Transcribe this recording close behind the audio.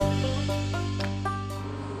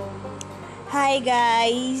Hi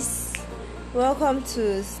guys, welcome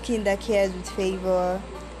to Skin That Cares with Favor.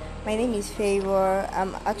 My name is Favor.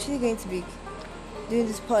 I'm actually going to be doing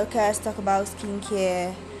this podcast, talk about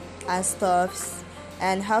skincare and stuffs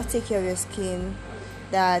and how to take care of your skin,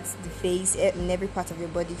 that's the face in every part of your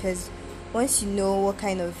body. Because once you know what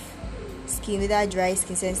kind of skin, whether dry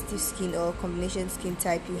skin, sensitive skin, or combination skin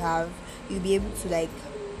type you have, you'll be able to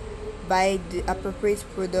buy the appropriate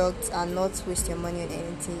products and not waste your money on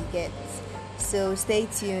anything you get. So stay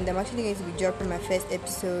tuned. I'm actually going to be dropping my first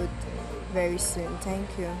episode very soon. Thank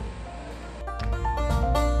you.